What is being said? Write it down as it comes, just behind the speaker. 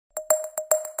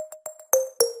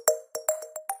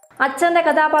അച്ഛന്റെ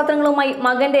കഥാപാത്രങ്ങളുമായി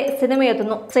മകന്റെ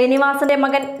സിനിമയെത്തുന്നു. ശ്രീനിവാസന്റെ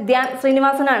മകൻ ധ്യാൻ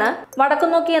ശ്രീനിവാസനാണ്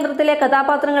വടക്കുംനോക്കി യന്ത്രത്തിലെ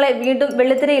കഥാപാത്രങ്ങളെ വീണ്ടും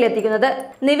വെള്ളിത്തിരയിലെത്തിക്കുന്നത്.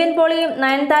 നിവിൻ പോളിയും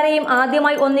നയൻതാരയും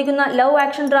ആദ്യമായി ഒന്നിക്കുന്ന ലവ്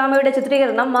ആക്ഷൻ ഡ്രാമയുടെ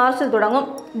ചിത്രീകരണം മാർച്ചിൽ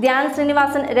തുടങ്ങും. ധ്യാൻ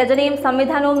ശ്രീനിവാസൻ രചനയും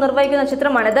സംവിധാനവും നിർവഹിക്കുന്ന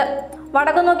ചിത്രമാണിത്.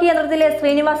 വടക്കുംനോക്കി യന്ത്രത്തിലെ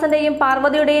ശ്രീനിവാസന്റെയും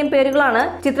പാർവതിയുടെയും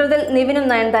പേരുകളാണ് ചിത്രത്തിൽ നിവിനും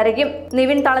നയൻതാരയ്ക്കും.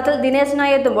 നിവിൻ തളത്തിൽ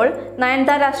ദിനേശനായി എത്തുമ്പോൾ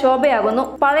നയൻതാര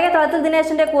ശോഭയാകുന്നു. പഴയ തളത്തിൽ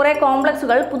ദിനേശന്റെ കുറെ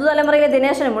കോംപ്ലക്സുകൾ പുതുതലമുറയിലെ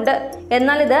ദിനേശനുമുണ്ട്.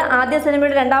 എന്നാൽ ഇത് ആദ്യ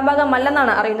സിനിമയുടെ രണ്ടാം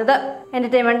ഭാഗമല്ലെന്നാണ് അറിയുന്നത്.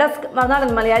 Entertainment desk,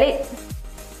 Marunadan Malayali.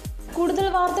 കൂടുതൽ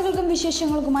വാർത്തകൾക്കും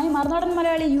വിശേഷങ്ങൾക്കുമായി Marunadan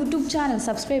Malayali YouTube channel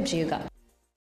subscribe ചെയ്യുക.